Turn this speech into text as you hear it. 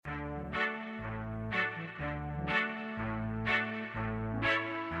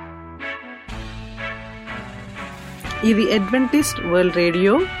ఇది Adventist World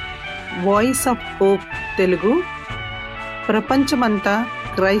radio voice of hope Telugu. ప్రపంచమంతా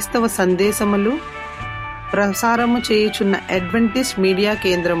క్రైస్తవ సందేశములు ప్రసారము చేయుచున్న అడ్వెంటిస్ట్ మీడియా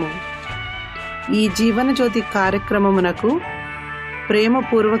కేంద్రము. ఈ జీవన జ్యోతి కార్యక్రమమునకు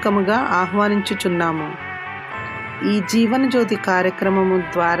ప్రేమపూర్వకముగా ఆహ్వానించుచున్నాము. ఈ జీవన జ్యోతి కార్యక్రమము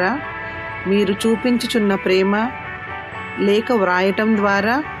ద్వారా మీరు చూపించుచున్న ప్రేమ, లేఖ వ్రాయటం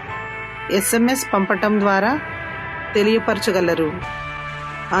ద్వారా, SMS పంపటం ద్వారా తెలియపరచగలరు.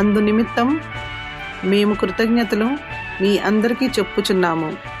 అందు నిమిత్తం మేము కృతజ్ఞతలు మీ అందరికీ చెప్పుచున్నాము.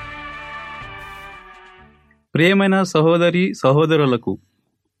 ప్రియమైన సహోదరి సహోదరులకు,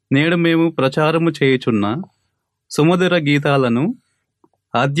 నేడు మేము ప్రచారము చేయుచున్న సుమధుర గీతాలను,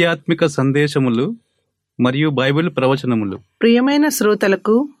 ఆధ్యాత్మిక సందేశములు మరియు బైబిల్ ప్రవచనములు. ప్రియమైన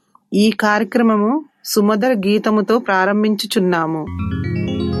శ్రోతలకు ఈ కార్యక్రమము సుమధుర గీతముతో ప్రారంభించుచున్నాము.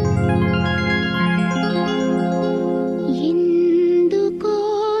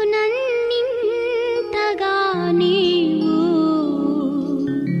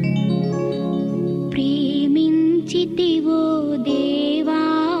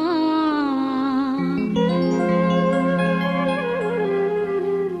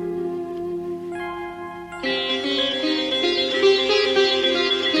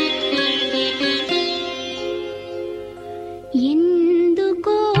 ఎందుకో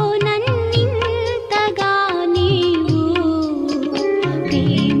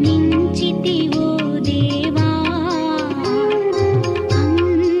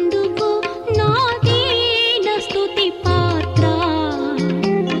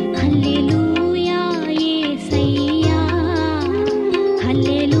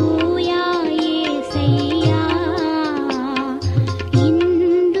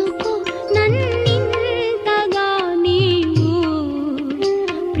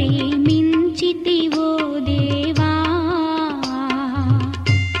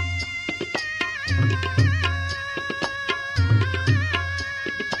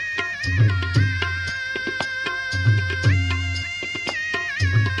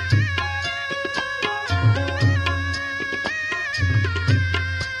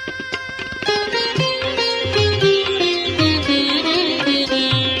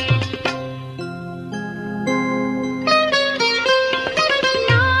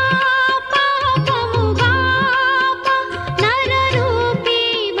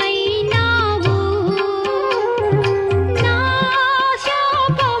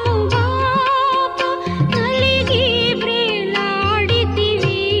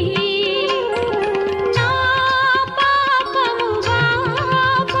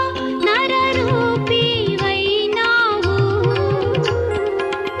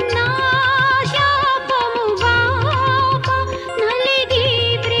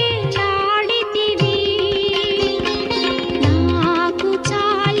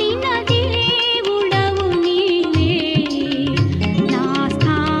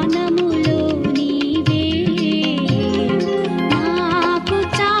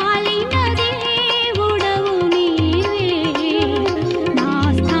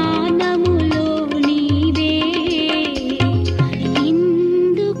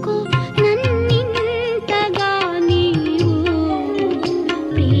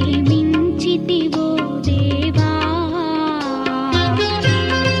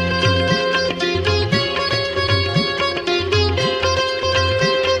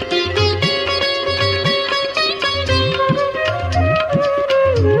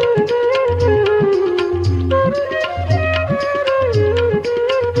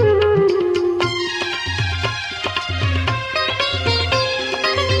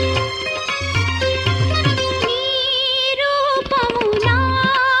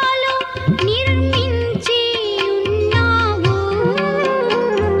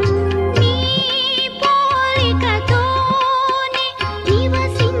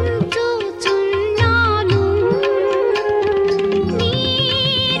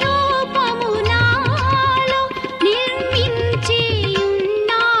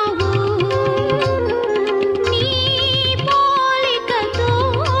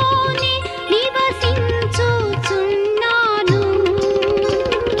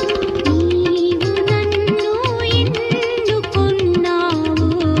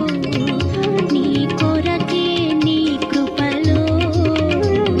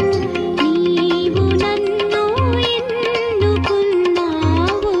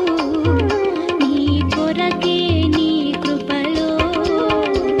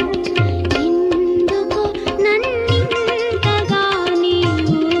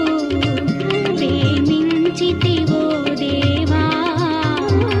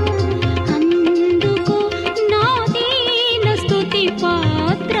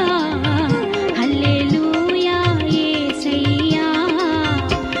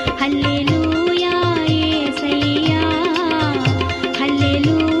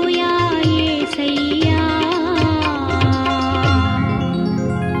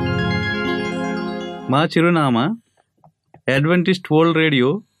మా చిరునామా Adventist World Radio,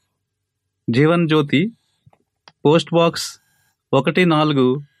 Jeevan Jyoti, post box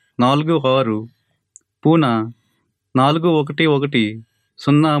 1446, Poona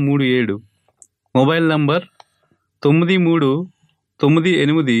 411037. Mobile number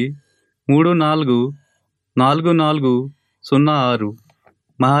 9398344406,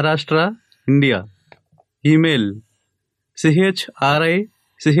 Maharashtra, India. Email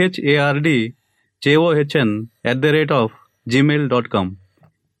chhardzjohn@gmail.com.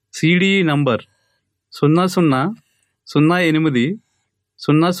 CDE number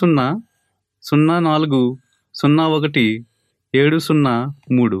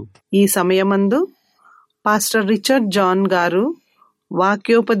 00080040010703. ఈ సమయమందు పాస్టర్ రిచర్డ్ జాన్ గారు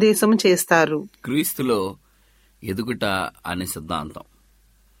వాక్యోపదేశం చేస్తారు. క్రీస్తులో ఎదుగుట అనే సిద్ధాంతం.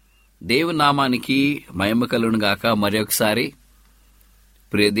 దేవుని నామానికి మహిమ కలుగును గాక. మరొకసారి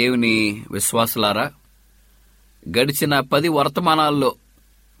ప్రియ దేవుని విశ్వాసులారా, గడిచిన 10 వర్తమానాల్లో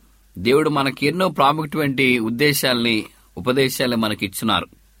దేవుడు మనకి ఎన్నో ప్రాముఖ్యమైన ఉపదేశాలని మనకి ఇచ్చినారు.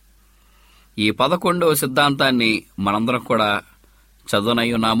 ఈ 11వ సిద్ధాంతాన్ని మనందరం కూడా చదువునై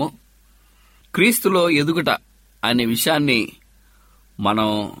ఉన్నాము. క్రీస్తులో ఎదుగుట అనే విషయాన్ని మనం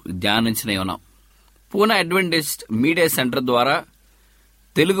ధ్యానించనే ఉన్నాం. పూనా అడ్వెంటిస్ట్ మీడియా సెంటర్ ద్వారా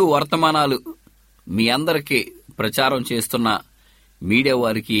తెలుగు వర్తమానాలు మీ అందరికీ ప్రచారం చేస్తున్న మీడియా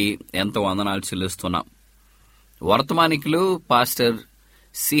వారికి ఎంతో వందనాలు చెల్లిస్తున్నాం. వర్తమానికులు పాస్టర్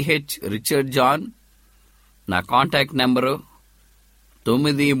సిహెచ్ రిచర్డ్ జాన్. నా కాంటాక్ట్ నెంబరు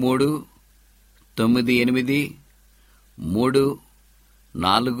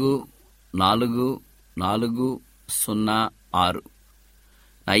 9338344406.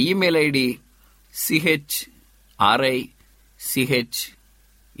 నా ఈమెయిల్ ఐడి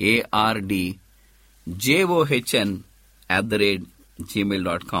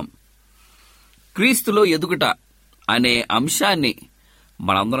CHRICHARDJOHN@gmail.com. క్రీస్తులో ఎదుగుట అనే అంశాన్ని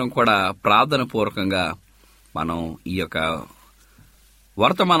మనందరం కూడా ప్రార్థన పూర్వకంగా మనం ఈ యొక్క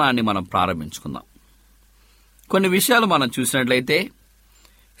వర్తమానాన్ని మనం ప్రారంభించుకుందాం. కొన్ని విషయాలు మనం చూసినట్లయితే,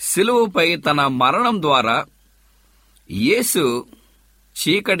 సిలువపై తన మరణం ద్వారా యేసు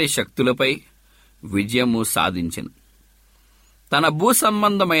చీకటి శక్తులపై విజయము సాధించింది. తన భూ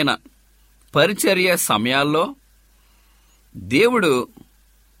సంబంధమైన పరిచర్య సమయాల్లో దేవుడు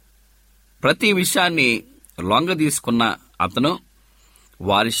ప్రతి విషయాన్ని లొంగదీసుకున్న అతను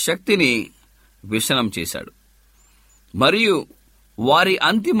వారి శక్తిని విషణం చేశాడు మరియు వారి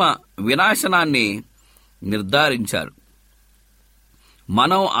అంతిమ వినాశనాన్ని నిర్ధారించారు.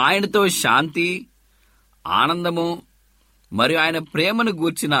 మనం ఆయనతో శాంతి, ఆనందము మరియు ఆయన ప్రేమను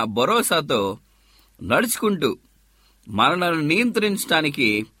గూర్చిన భరోసాతో నడుచుకుంటూ మనలను నియంత్రించడానికి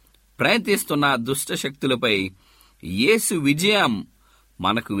ప్రయత్నిస్తున్న దుష్ట శక్తులపై యేసు విజయం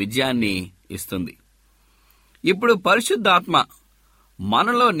మనకు విజయాన్ని ఇస్తుంది. ఇప్పుడు పరిశుద్ధాత్మ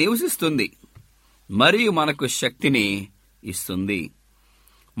మనలో నివసిస్తుంది మరియు మనకు శక్తిని ఇస్తుంది.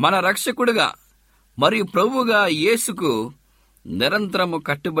 మన రక్షకుడుగా మరియు ప్రభువుగా యేసుకు నిరంతరము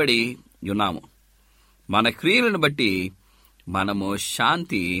కట్టుబడి ఉన్నాము. మన క్రియలను బట్టి మనము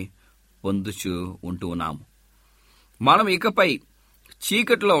శాంతి పొందుచు ఉంటూ ఉన్నాము. మనం ఇకపై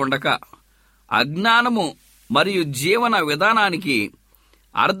చీకటిలో ఉండక అజ్ఞానము మరియు జీవన విధానానికి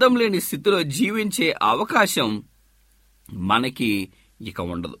అర్థం లేని స్థితిలో జీవించే అవకాశం మనకి ఇక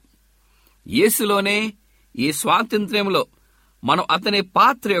ఉండదు. యేసులోనే ఈ స్వాతంత్ర్యంలో మనం అతని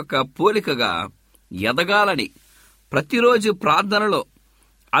పాత్ర యొక్క పోలికగా ఎదగాలని ప్రతిరోజు ప్రార్థనలో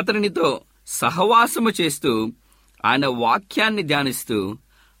అతనితో సహవాసము చేస్తూ, ఆయన వాక్యాన్ని ధ్యానిస్తూ,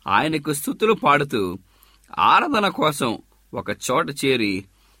 ఆయనకు స్తుతులు పాడుతూ, ఆరాధన కోసం ఒక చోట చేరి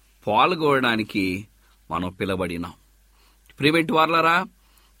పాల్గొనడానికి మనం పిలబడినాం. ప్రియమైన వారలారా,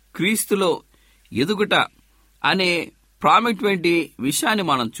 క్రీస్తులో ఎదుగుట అనే ప్రాముఖ్యమైన విషయాన్ని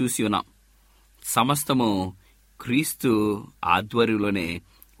మనం చూసి ఉన్నాం. సమస్తము క్రీస్తు ఆధ్వర్యంలోనే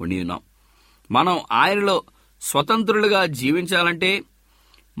ఉండి ఉన్నాం. మనం ఆయనలో స్వతంత్రులుగా జీవించాలంటే,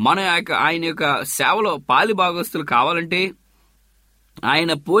 ఆయన యొక్క సేవలో పాలిభాగస్తులు కావాలంటే,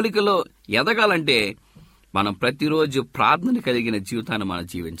 ఆయన పోలికలో ఎదగాలంటే మనం ప్రతిరోజు ప్రార్థన కలిగిన జీవితాన్ని మనం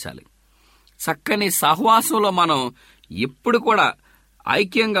జీవించాలి. చక్కని సహవాసంలో మనం ఎప్పుడు కూడా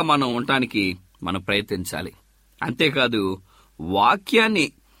ఐక్యంగా మనం ఉండటానికి మనం ప్రయత్నించాలి. అంతేకాదు, వాక్యాన్ని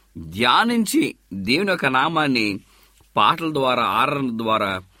ధ్యానించి దేవుని యొక్క నామాన్ని పాటల ద్వారా, ఆరాధన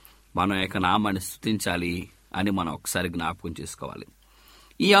ద్వారా మన యొక్క నామాన్ని స్తుతించాలి అని మనం ఒకసారి జ్ఞాపకం చేసుకోవాలి.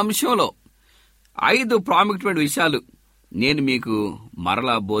 ఈ అంశంలో 5 ప్రాముఖ్యమైన విషయాలు నేను మీకు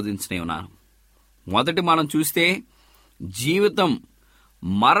మరలా బోధించనే ఉన్నాను. మొదటి మనం చూస్తే, జీవితం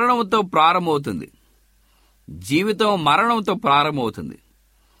మరణంతో ప్రారంభమవుతుంది. జీవితం మరణంతో ప్రారంభమవుతుంది.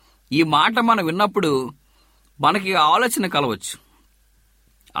 ఈ మాట మనం విన్నప్పుడు మనకి ఆలోచన కలవచ్చు,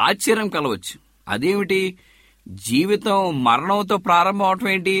 ఆశ్చర్యం కలవచ్చు. అదేమిటి, జీవితం మరణంతో ప్రారంభం అవటం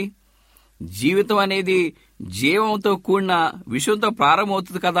ఏంటి? జీవితం అనేది జీవంతో కూడిన విషయంతో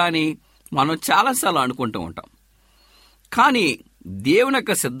ప్రారంభమవుతుంది కదా అని మనం చాలాసార్లు అనుకుంటూ ఉంటాం. కానీ దేవుని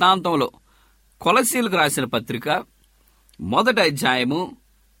యొక్క సిద్ధాంతంలో కొలసీలకు రాసిన పత్రిక 1వ అధ్యాయము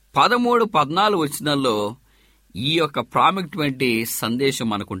 13-14 వచనాల్లో ఈ యొక్క ప్రాముఖ్యమైన సందేశం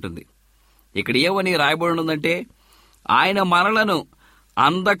మనకుంటుంది. ఇక్కడ ఏమని రాయబడి ఉందంటే, ఆయన మనలను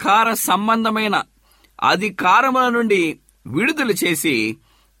అంధకార సంబంధమైన అధికారముల నుండి విడుదల చేసి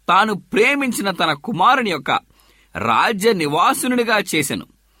తాను ప్రేమించిన తన కుమారుని యొక్క రాజ్య నివాసునిగా చేసెను.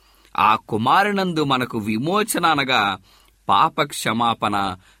 ఆ కుమారునందు మనకు విమోచన అనగా పాప క్షమాపణ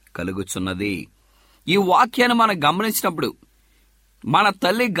కలుగుచున్నది. ఈ వాక్యాన్ని మనం గమనించినప్పుడు, మన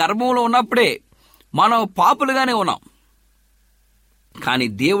తల్లి గర్భంలో ఉన్నప్పుడే మనం పాపులుగానే ఉన్నాం. కానీ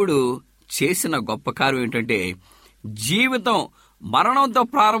దేవుడు చేసిన గొప్ప కార్యం ఏంటంటే, జీవితం మరణంతో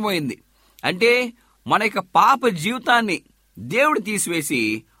ప్రారంభమైంది. అంటే మన యొక్క పాప జీవితాన్ని దేవుడు తీసివేసి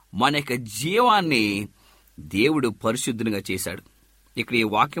మన యొక్క జీవాన్ని దేవుడు పరిశుద్ధునిగా చేశాడు. ఇక్కడ ఈ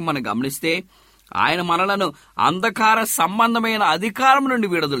వాక్యం మనం గమనిస్తే, ఆయన మనలను అంధకార సంబంధమైన అధికారం నుండి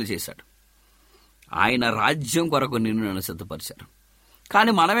విడుదల చేశాడు. ఆయన రాజ్యం కొరకు నిన్ను నన్ను సిద్ధపరిచారు.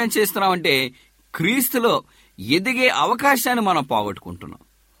 కానీ మనం ఏం చేస్తున్నామంటే, క్రీస్తులో ఎదిగే అవకాశాన్ని మనం పోగొట్టుకుంటున్నాం.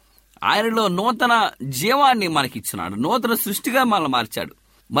 ఆయనలో నూతన జీవాన్ని మనకిచ్చినాడు, నూతన సృష్టిగా మనల్ని మార్చాడు.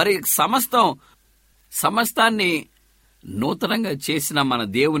 మరి సమస్తాన్ని నూతనంగా చేసిన మన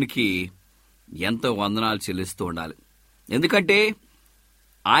దేవునికి ఎంతో వందనాలు చెల్లిస్తూ ఉండాలి. ఎందుకంటే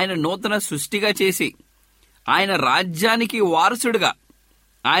ఆయన నూతన సృష్టిగా చేసి ఆయన రాజ్యానికి వారసుడిగా,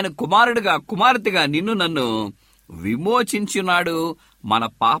 ఆయన కుమారుడిగా, కుమార్తెగా నిన్ను నన్ను విమోచించున్నాడు. మన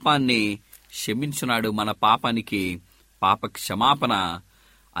పాపాన్ని క్షమించున్నాడు. మన పాపానికి పాప క్షమాపణ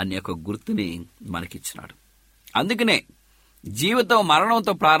అనే ఒక గుర్తుని మనకిచ్చినాడు. అందుకనే జీవితం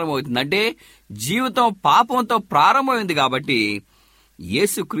మరణంతో ప్రారంభమవుతుంది. అంటే జీవితం పాపంతో ప్రారంభమైంది కాబట్టి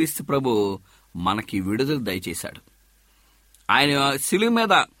యేసుక్రీస్తు ప్రభు మనకి విడుదల దయచేశాడు. ఆయన శిలువ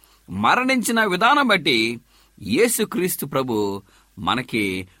మీద మరణించిన విధానం బట్టి యేసుక్రీస్తు ప్రభు మనకి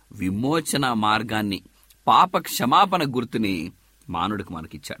విమోచన మార్గాన్ని, పాప క్షమాపణ గుర్తుని మానవుడికి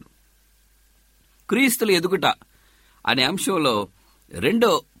మనకిచ్చాడు. క్రీస్తులు ఎదుగుట అనే అంశంలో రెండో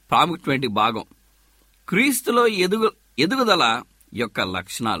ప్రాముఖ్యమైన భాగం క్రీస్తులో ఎదుగుదల యొక్క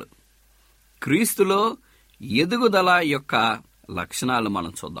లక్షణాలు. క్రీస్తులో ఎదుగుదల యొక్క లక్షణాలు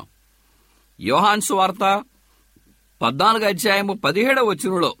మనం చూద్దాం. యోహాను సువార్త 14వ అధ్యాయము 17వ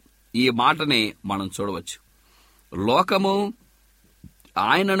వచనంలో ఈ మాటని మనం చూడవచ్చు. లోకము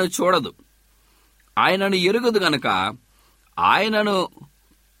ఆయనను చూడదు, ఆయనను ఎరుగదు గనక ఆయనను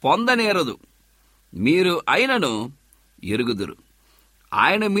పొందనేరదు. మీరు ఆయనను ఎరుగుదురు.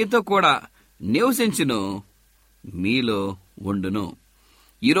 ఆయన మీతో కూడా నివసించును, మీలో ఉండును.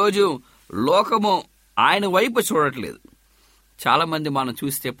 ఈరోజు లోకము ఆయన వైపు చూడట్లేదు. చాలామంది మనం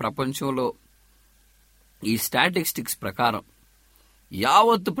చూస్తే ప్రపంచంలో ఈ స్టాటిస్టిక్స్ ప్రకారం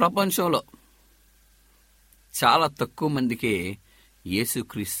యావత్తు ప్రపంచంలో చాలా తక్కువ మందికే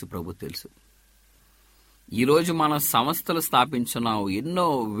యేసుక్రీస్తు ప్రభు తెలుసు. ఈరోజు మన సంస్థలు స్థాపించున్నాం. ఎన్నో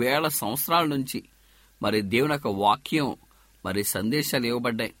వేల సంవత్సరాల నుంచి మరి దేవుని యొక్క వాక్యం, మరి సందేశాలు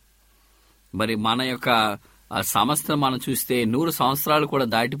ఇవ్వబడ్డాయి. మరి మన యొక్క సంస్థను మనం చూస్తే 100 సంవత్సరాలు కూడా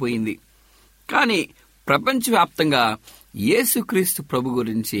దాటిపోయింది. కానీ ప్రపంచవ్యాప్తంగా యేసుక్రీస్తు ప్రభు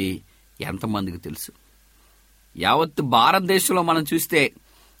గురించి ఎంతమందికి తెలుసు? యావత్తు భారతదేశంలో మనం చూస్తే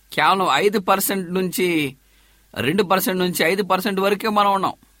కేవలం 5% నుంచి 2% నుంచి 5% వరకే మనం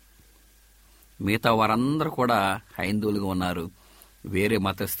ఉన్నాం. మిగతా వారందరూ కూడా హైందువులుగా ఉన్నారు, వేరే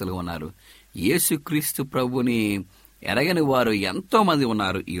మతస్థులుగా ఉన్నారు. యేసుక్రీస్తు ప్రభుని ఎరగని వారు ఎంతో మంది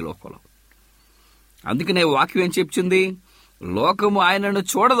ఉన్నారు ఈ లోకంలో. అందుకనే వాక్యం ఏం చెప్తుంది? లోకము ఆయనను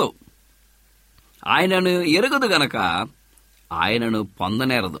చూడదు, ఆయనను ఎరగదు గనక ఆయనను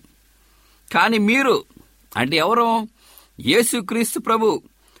పొందనేరదు. కానీ మీరు అంటే ఎవరు? యేసుక్రీస్తు ప్రభు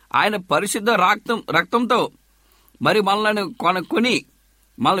ఆయన పరిశుద్ధ రక్తంతో మరి మనల్ని కొని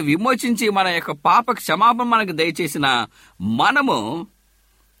మనల్ని విమోచించి మన యొక్క పాప క్షమాపణ మనకు దయచేసిన మనము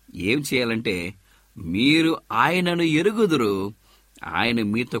ఏం చేయాలంటే, మీరు ఆయనను ఎరుగుదురు, ఆయన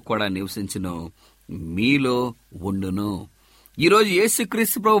మీతో కూడా నివసించును, మీలో ఉండును. ఈరోజు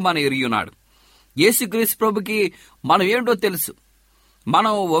యేసుక్రీస్తు ప్రభు మనం ఎరిగి ఉన్నాడు. యేసుక్రీస్తు ప్రభుకి మనం ఏంటో తెలుసు,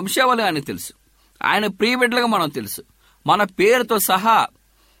 మనం వంశావళి అని తెలుసు, ఆయన ప్రియబిడ్డలుగా మనం తెలుసు. మన పేరుతో సహా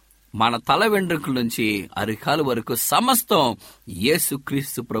మన తల వెంట్రుకల నుంచి అరికాల వరకు సమస్తం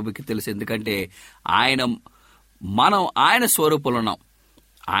యేసుక్రీస్తు ప్రభుకి తెలుసు. ఎందుకంటే మనం ఆయన స్వరూపంలో ఉన్నాం,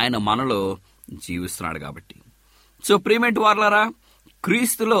 ఆయన మనలో జీవిస్తున్నాడు కాబట్టి. సో ప్రియమైన వారలారా,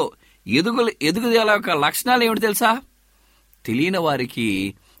 క్రీస్తులో ఎదుగుదల యొక్క లక్షణాలు ఏమిటి తెలుసా? తెలియని వారికి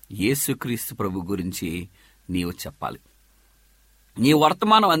యేసుక్రీస్తు ప్రభు గురించి నీవు చెప్పాలి, నీ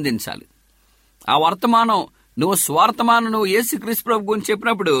వర్తమానం అందించాలి. ఆ వర్తమానం నువ్వు యేసుక్రీస్తు ప్రభు గురించి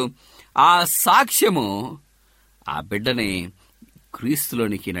చెప్పినప్పుడు ఆ సాక్ష్యము ఆ బిడ్డని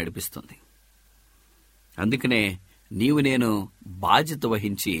క్రీస్తులోనికి నడిపిస్తుంది. అందుకనే నేను బాధ్యత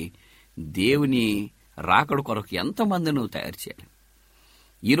వహించి దేవుని రాకడ కొరకు ఎంతమంది నువ్వు తయారు చేయాలి.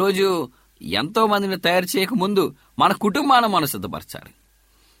 ఈరోజు ఎంతో మందిని తయారు చేయకముందు మన కుటుంబాన్ని మనం సిద్ధపరచాలి.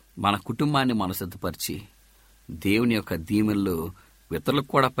 మన కుటుంబాన్ని మనం సిద్ధపరిచి దేవుని యొక్క దీవెనలు ఇతరులకు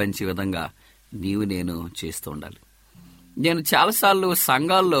కూడా పంచే విధంగా నేను చేస్తూ ఉండాలి. నేను చాలాసార్లు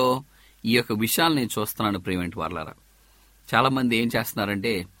సంఘాల్లో ఈ యొక్క విషయాలు నేను చూస్తున్నాను. ప్రియమైన వారలారా, చాలామంది ఏం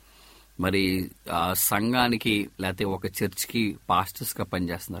చేస్తున్నారంటే మరి ఆ సంఘానికి లేకపోతే ఒక చర్చ్కి పాస్టర్స్గా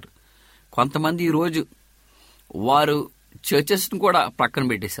పనిచేస్తున్నారు. కొంతమంది ఈరోజు వారు చర్చెస్ని కూడా పక్కన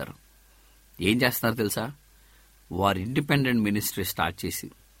పెట్టేశారు. ఏం చేస్తున్నారు తెలుసా? వారు ఇండిపెండెంట్ మినిస్ట్రీ స్టార్ట్ చేసి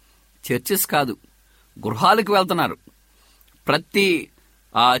చర్చెస్ కాదు, గృహాలకు వెళ్తున్నారు. ప్రతి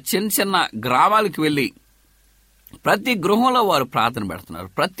చిన్న చిన్న గ్రామాలకు వెళ్ళి ప్రతి గృహంలో వారు ప్రార్థన పెడుతున్నారు.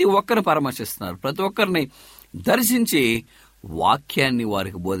 ప్రతి ఒక్కరిని పరామర్శిస్తున్నారు. ప్రతి ఒక్కరిని దర్శించి వాక్యాన్ని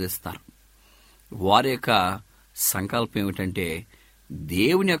వారికి బోధిస్తారు. వారి యొక్క సంకల్పం ఏమిటంటే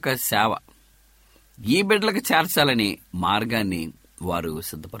దేవుని యొక్క సేవ ఈ బిడ్డలకు చేర్చాలని మార్గాన్ని వారు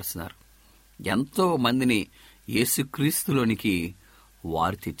సిద్ధపరుస్తున్నారు. ఎంతో మందిని యేసుక్రీస్తులోనికి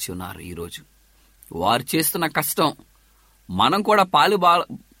వారు తెచ్చి ఉన్నారు. ఈరోజు వారు చేస్తున్న కష్టం మనం కూడా పాలు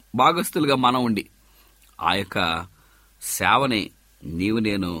భాగస్తులుగా మనం ఉండి ఆ యొక్క సేవని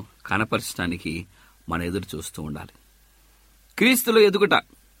నేను కనపరచడానికి మన ఎదురు చూస్తూ ఉండాలి. క్రీస్తులో ఎదుగుట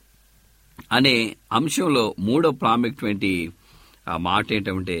అనే అంశంలో మూడో ప్రాముఖ్యమైన మాట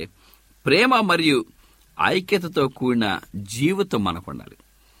ఏంటంటే ప్రేమ మరియు ఐక్యతతో కూడిన జీవితం మనకు ఉండాలి.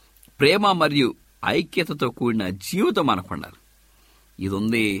 ప్రేమ మరియు ఐక్యతతో కూడిన జీవితం మనకు ఉండాలి. ఇది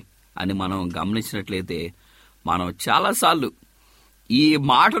ఉంది అని మనం గమనించినట్లయితే మనం చాలాసార్లు ఈ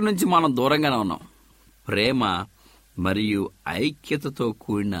మాట నుంచి మనం దూరంగానే ఉన్నాం. ప్రేమ మరియు ఐక్యతతో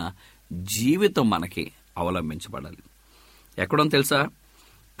కూడిన జీవితం మనకి అవలంబించబడాలి. ఎక్కడో తెలుసా?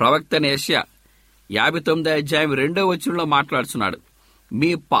 ప్రవక్త యెషయా 59వ అధ్యాయం 2వ వచనంలో మాట్లాడుతున్నాడు. మీ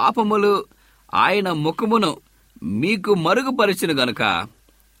పాపములు ఆయన ముఖమును మీకు మరుగుపరిచిన గనుక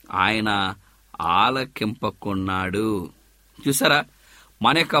ఆయన ఆలకింపకున్నాడు. చూసారా?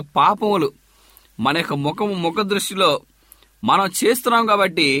 మన యొక్క పాపములు మన యొక్క ముఖ దృష్టిలో మనం చేస్తున్నాం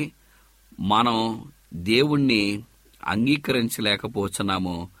కాబట్టి మనం దేవుణ్ణి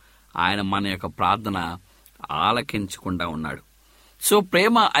అంగీకరించలేకపోతున్నాము. ఆయన మన యొక్క ప్రార్థన ఆలకించకుండా ఉన్నాడు. సో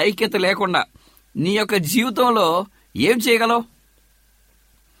ప్రేమ ఐక్యత లేకుండా నీ యొక్క జీవితంలో ఏం చేయగలవు?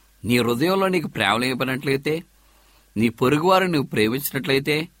 నీ హృదయంలో నీకు ప్రేమ లేపనట్లయితే, నీ పొరుగువారిని నువ్వు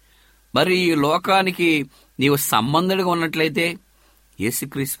ప్రేమించినట్లయితే, మరి ఈ లోకానికి నీవు సంబంధుడిగా ఉన్నట్లయితే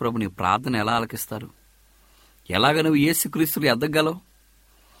యేసుక్రీస్తు ప్రభు నీ ప్రార్థన ఎలా ఆలకిస్తారు? ఎలాగ నువ్వు యేసుక్రీస్తులు ఎదగలవు?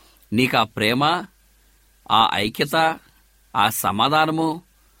 నీకు ఆ ప్రేమ, ఆ ఐక్యత, ఆ సమాధానము,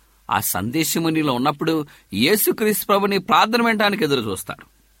 ఆ సందేశము నీలో ఉన్నప్పుడు యేసుక్రీస్తు ప్రభు నీ ప్రార్థన వినడానికి ఎదురు చూస్తాడు.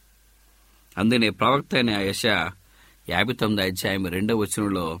 అందుకనే ప్రవక్త అయిన యెషయా 59వ అధ్యాయం 2వ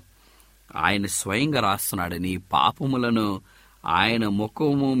వచనంలో ఆయన స్వయంగా రాస్తున్నాడు, నీ పాపములను ఆయన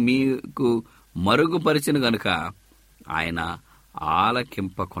ముఖము మీకు మరుగుపరిచిన గనుక ఆయన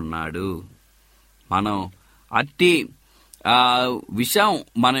ఆలకింపకున్నాడు. మనం అట్టి విషయం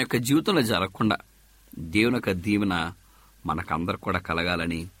మన యొక్క జీవితంలో జరగకుండా దేవుని యొక్క దీవెన మనకందరు కూడా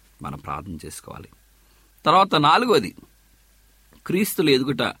కలగాలని మనం ప్రార్థన చేసుకోవాలి. తర్వాత 4వది క్రీస్తులు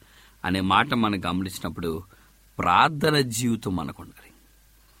ఎదుగుట అనే మాట మనం గమనించినప్పుడు ప్రార్థన జీవితం మనకు ఉండాలి.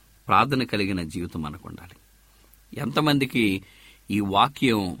 ప్రార్థన కలిగిన జీవితం మనకు ఉండాలి. ఎంతమందికి ఈ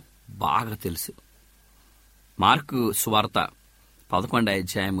వాక్యం బాగా తెలుసు? మార్కు సువార్త 11వ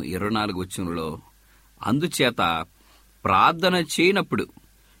అధ్యాయం 24వ వచనంలో అందుచేత ప్రార్థన చేయనప్పుడు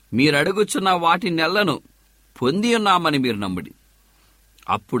మీరు అడుగుచున్న వాటి నెలను పొంది ఉన్నామని మీరు నమ్ముడి,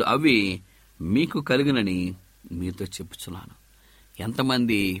 అప్పుడు అవి మీకు కలుగునని మీతో చెప్పుచున్నాను.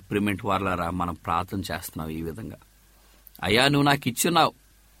 ఎంతమంది ప్రిమెంట్ వార్లారా మనం ప్రార్థన చేస్తున్నావు ఈ విధంగా? అయ్యా, నువ్వు నాకు ఇచ్చున్నావు,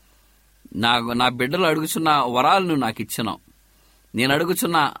 నా బిడ్డలు అడుగుచున్న వరాలు నువ్వు నాకు ఇచ్చినావు, నేను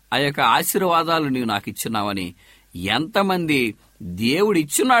అడుగుచున్న ఆ యొక్క ఆశీర్వాదాలు నువ్వు నాకు ఇచ్చున్నావని ఎంతమంది దేవుడు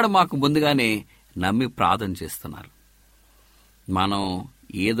ఇచ్చున్నాడు మాకు ముందుగానే నమ్మి ప్రార్థన చేస్తున్నారు. మనం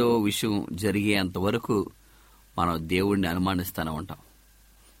ఏదో విషయం జరిగేంత వరకు మనం దేవుడిని అనుమానిస్తూనే ఉంటాం.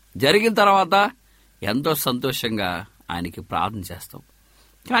 జరిగిన తర్వాత ఎంతో సంతోషంగా ఆయనకి ప్రార్థన చేస్తాం.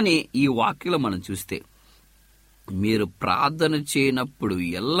 కానీ ఈ వాక్యంలో మనం చూస్తే మీరు ప్రార్థన చేయనప్పుడు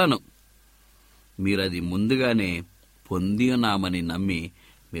ఎల్లను మీరు అది ముందుగానే పొంది ఉన్నామని నమ్మి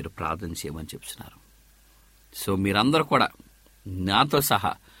మీరు ప్రార్థన చేయమని చెప్తున్నారు. సో మీరందరూ కూడా నాతో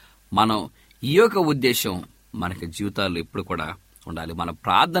సహా మనం ఈ యొక్క ఉద్దేశం మనకి జీవితాల్లో ఎప్పుడు కూడా ఉండాలి. మన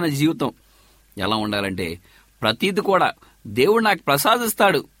ప్రార్థన జీవితం ఎలా ఉండాలంటే ప్రతిది కూడా దేవుడు నాకు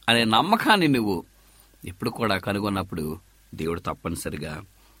ప్రసాదిస్తాడు అనే నమ్మకాన్ని నువ్వు ఎప్పుడు కూడా కనుగొన్నప్పుడు దేవుడు తప్పనిసరిగా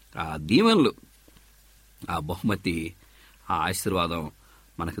ఆ దీవెనలు, ఆ బహుమతి, ఆ ఆశీర్వాదం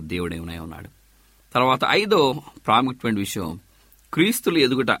మనకు దేవుడు ఏమై ఉన్నాడు. తర్వాత 5వ ప్రాముఖ్యమైన విషయం, క్రీస్తులు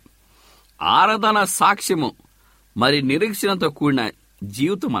ఎదుగుట, ఆరాధన, సాక్ష్యము మరి నిరీక్షణతో కూడిన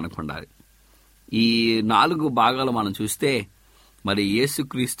జీవితం మనకు ఉండాలి. ఈ 4 భాగాలు మనం చూస్తే మరి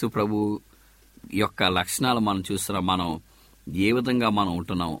యేసుక్రీస్తు ప్రభు యొక్క లక్షణాలు మనం చూస్తున్నాం. మనం ఏ విధంగా మనం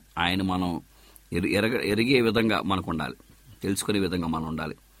ఉంటున్నాం, ఆయన మనం ఎరిగే విధంగా మనకు ఉండాలి, తెలుసుకునే విధంగా మనం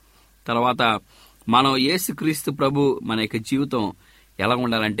ఉండాలి. తర్వాత మనం యేసుక్రీస్తు ప్రభు మన యొక్క జీవితం ఎలా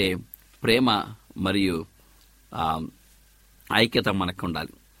ఉండాలంటే ప్రేమ మరియు ఐక్యత మనకు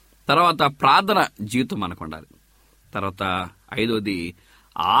ఉండాలి. తర్వాత ప్రార్థన జీవితం మనకు ఉండాలి. తర్వాత 5వది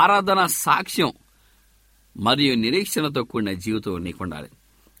ఆరాధన, సాక్ష్యం మరియు నిరీక్షణతో కూడిన జీవితం నీకు ఉండాలి.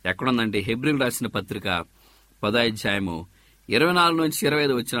 ఎక్కడుందంటే హెబ్రీయులకు రాసిన పత్రిక 10వ అధ్యాయము 24 నుంచి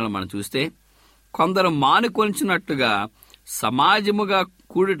 25 వచనాలు మనం చూస్తే, కొందరు మానుకొంచినట్టుగా సమాజముగా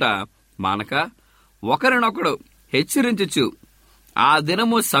కూడుట మానక ఒకరినొకడు హెచ్చరించుచు ఆ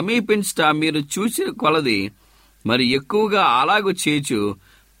దినము సమీపించుట మీరు చూసిన కొలది మరి ఎక్కువగా అలాగూ చేచు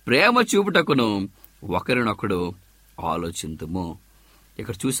ప్రేమ చూపుటకును ఒకరినొకడు ఆలోచింతుము.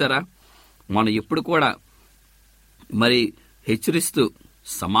 ఇక్కడ చూసారా, మనం ఎప్పుడు కూడా మరి హెచ్చరిస్తూ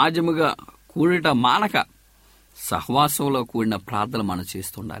సమాజముగా కూడిట మానక సహవాసంలో కూడిన ప్రార్థన మనం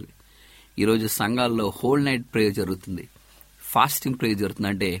చేస్తుండాలి. ఈరోజు సంఘాల్లో హోల్ నైట్ ప్రేయర్ జరుగుతుంది, ఫాస్టింగ్ ప్రేయర్ జరుగుతుంది.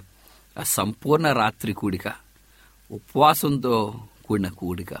 అంటే సంపూర్ణ రాత్రి కూడిక, ఉపవాసంతో కూడిన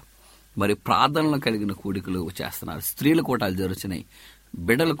కూడిక, మరి ప్రార్థనలు కలిగిన కూడికలు చేస్తున్నారు. స్త్రీల కూటాలు జరుగుతున్నాయి,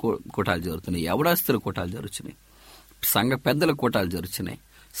 బిడ్డల కూటాలు జరుగుతున్నాయి, యవనస్తుల కూటాలు జరుగుతున్నాయి, సంఘ పెద్దల కూటాలు జరుగుతున్నాయి,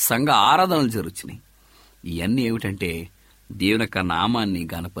 సంఘ ఆరాధనలు జరుగుతున్నాయి. ఇవన్నీ ఏమిటంటే దేవుని యొక్క నామాన్ని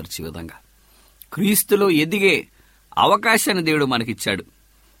గణపరిచే విధంగా క్రీస్తులో ఎదిగే అవకాశాన్ని దేవుడు మనకిచ్చాడు.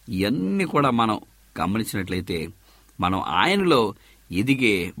 ఇవన్నీ కూడా మనం గమనించినట్లయితే మనం ఆయనలో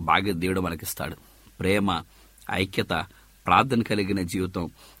ఎదిగే భాగ్య దేవుడు మనకిస్తాడు. ప్రేమ, ఐక్యత, ప్రార్థన కలిగిన జీవితం,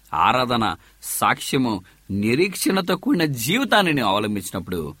 ఆరాధన, సాక్ష్యము, నిరీక్షణతో కూడిన జీవితాన్ని నేను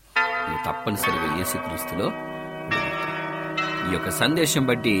అవలంబించినప్పుడు నువ్వు తప్పనిసరిగా యేసుక్రీస్తులో ఈ యొక్క సందేశం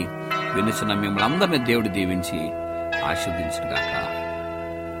బట్టి వినుచున్న మిమ్మల్ని అందరినీ దేవుడు దీవించి ఆశీర్వదించుగాక.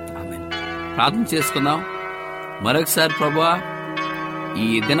 ఆమేన్. ప్రార్థన చేసుకుందాం. మరొకసారి ప్రభువా, ఈ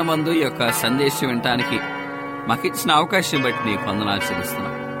దినమందు ఈ యొక్క సందేశం వినటానికి మాకు ఇచ్చిన అవకాశం బట్టి నీకు వందనాలు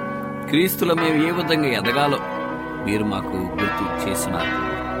చెల్లిస్తున్నాం. క్రీస్తులో మేము ఏ విధంగా ఎదగాలో మీరు మాకు గుర్తు చేస్తున్నారు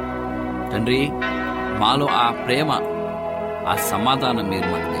తండ్రి. మాలో ఆ ప్రేమ, ఆ సమాధానం మీరు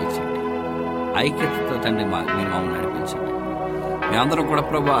మాకు దయచేయండి. ఐక్యతతో తండ్రి మీరు మమ్మల్ని నడిపించండి. మేమందరం కూడా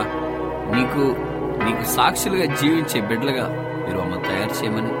ప్రభువా నీకు సాక్షులుగా జీవించే బిడ్డలుగా మీరు మమ్మల్ని తయారు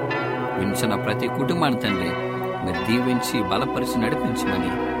చేయమని, వించిన ప్రతి కుటుంబాన్ని తండ్రి మీరు దీవించి బలపరిచి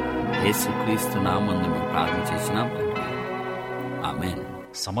నడిపించమని యేసుక్రీస్తు నామమున మేము ప్రార్థన చేస్తున్నాం తండ్రి. ఆమేన్.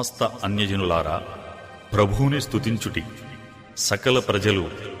 సమస్త అన్యజనులారా ప్రభువుని స్తుతించుటి, సకల ప్రజలు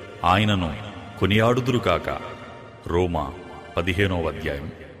ఆయనను కొనియాడుదురుగాక. రోమా 15వ అధ్యాయం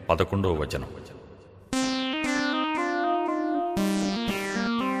 11వ వచనం.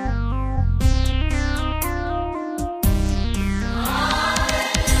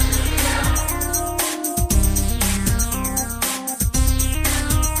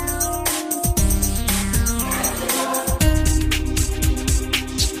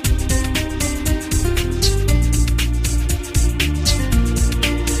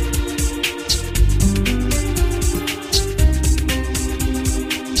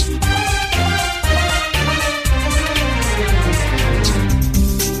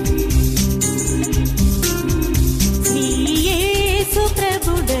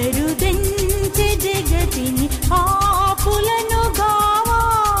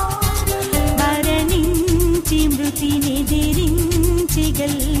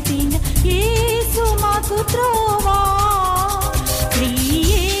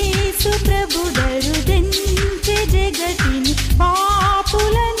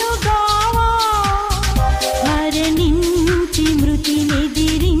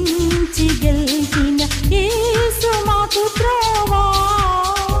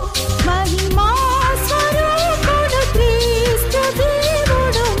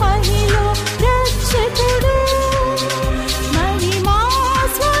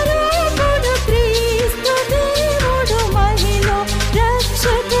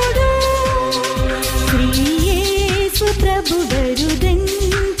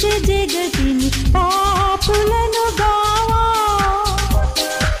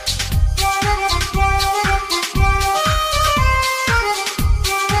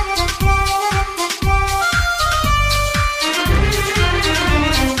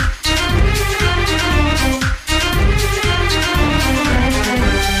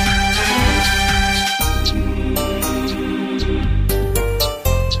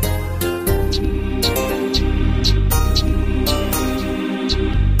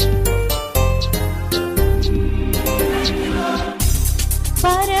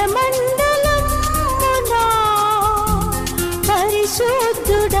 పరమండలమునా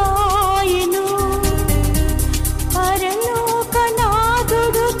పరిశుద్ధుడాయను.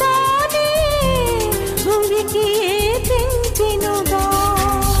 పరలోకనాథుడు తానే భువికి తెంచెనుగా.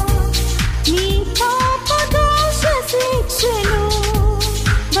 నీ పాపదోష శిక్షను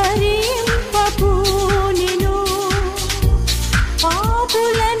భరింపబూనెను.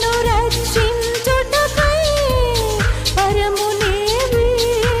 పాపులను రక్షించుటకై పరమునే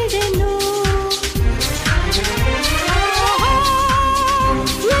వీడెను.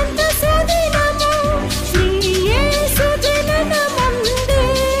 ఎంత సుదినము శ్రీ యేసు జననమందే.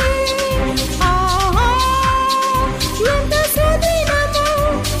 ఎంత సుదినము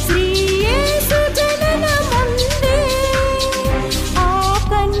శ్రీ యేసు జననమందే. ఆ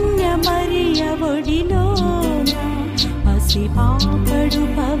కన్య మరియ ఒడిలోన పసిపాపడు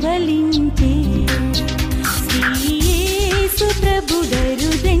పవలించే. శ్రీ యేసు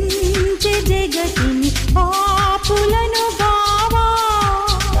ప్రభుడరు దెంచె జగతిని పాపులను గావా.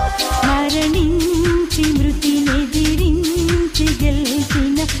 మరణించి మృతినెదిరించి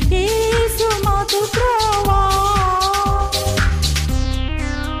గెలిచిన యేసు మాకు త్రోవా.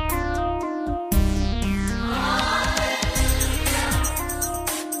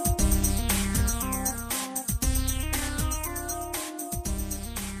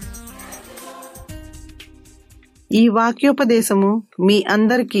 ఈ వాక్యోపదేశము మీ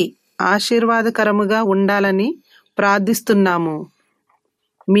అందరికీ ఆశీర్వాదకరముగా ఉండాలని ప్రార్థిస్తున్నాము.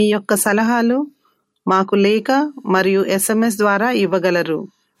 మీ యొక్క సలహాలు మాకు లేఖ మరియు SMS ద్వారా ఇవ్వగలరు.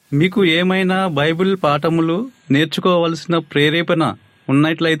 మీకు ఏమైనా బైబిల్ పాఠములు నేర్చుకోవలసిన ప్రేరేపణ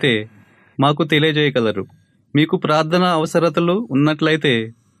ఉన్నట్లయితే మాకు తెలియజేయగలరు. మీకు ప్రార్థన అవసరతలు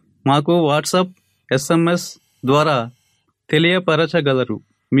ఉన్నట్లయితే మాకు వాట్సాప్, SMS ద్వారా తెలియపరచగలరు.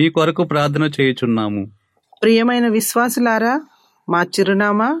 మీ కొరకు ప్రార్థన చేయుచున్నాము. ప్రియమైన విశ్వాసులారా, మా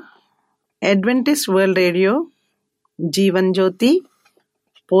చిరునామా Adventist World Radio, Jeevan Jyoti,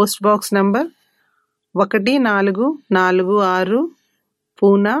 post box number 1446,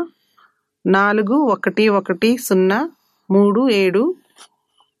 Poona 411037,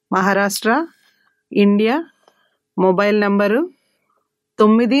 Maharashtra, India. Mobile number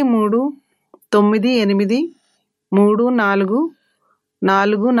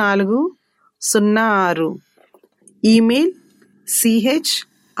 93344404. Email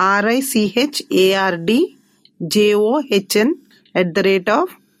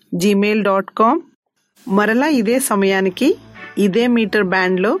CHRICHARDJOHN@gmail.com. మరలా ఇదే సమయానికి ఇదే మీటర్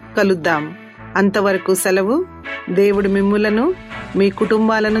బ్యాండ్లో కలుద్దాం. అంతవరకు సెలవు. దేవుడు మిమ్ములను మీ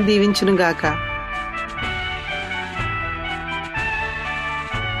కుటుంబాలను దీవించునుగాక.